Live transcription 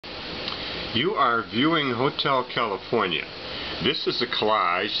You are viewing Hotel California. This is a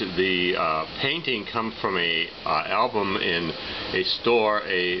collage. The painting comes from a album in a store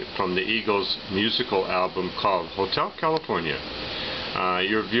from the Eagles musical album called Hotel California.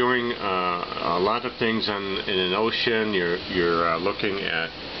 You're viewing a lot of things in an ocean. You're looking at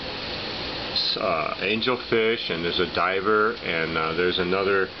angelfish, and there's a diver, and there's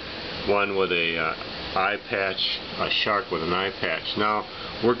another one with a eye patch, a shark with an eye patch. Now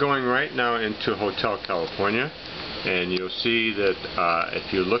we're going right now into Hotel California, and you'll see that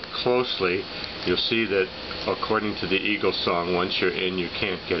if you look closely, you'll see that according to the Eagles song, once you're in you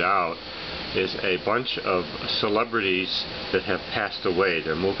can't get out, is a bunch of celebrities that have passed away.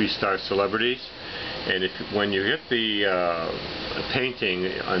 They're movie star celebrities, and when you hit the painting,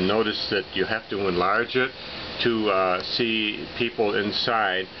 notice that you have to enlarge it to see people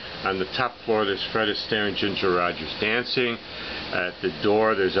inside. On the top floor there's Fred Astaire and Ginger Rogers dancing. At the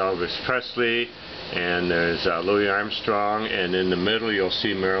door there's Elvis Presley, and there's Louis Armstrong, and in the middle you'll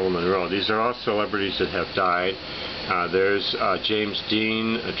see Marilyn Monroe. These are all celebrities that have died. There's James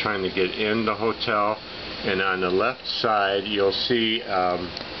Dean trying to get in the hotel, and on the left side you'll see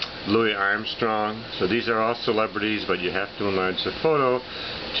Louis Armstrong. So these are all celebrities, but you have to enlarge the photo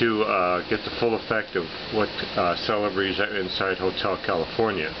to get the full effect of what celebrities are inside Hotel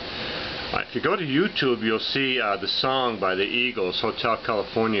California. If you go to YouTube, you'll see the song by the Eagles, Hotel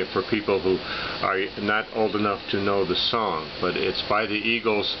California, for people who are not old enough to know the song. But it's by the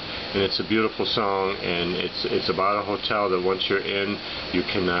Eagles, and it's a beautiful song, and it's about a hotel that once you're in, you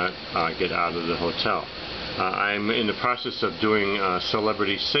cannot get out of the hotel. I'm in the process of doing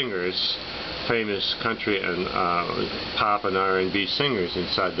celebrity singers, famous country and pop and R&B singers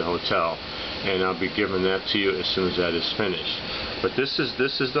inside the hotel, and I'll be giving that to you as soon as that is finished. But this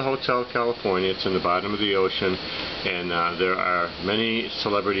is the Hotel California. It's in the bottom of the ocean, and there are many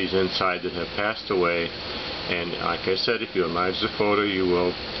celebrities inside that have passed away. And like I said, if you enlarge the photo, you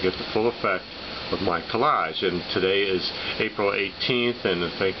will get the full effect of my collage. And today is April 18th,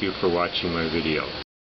 and thank you for watching my video.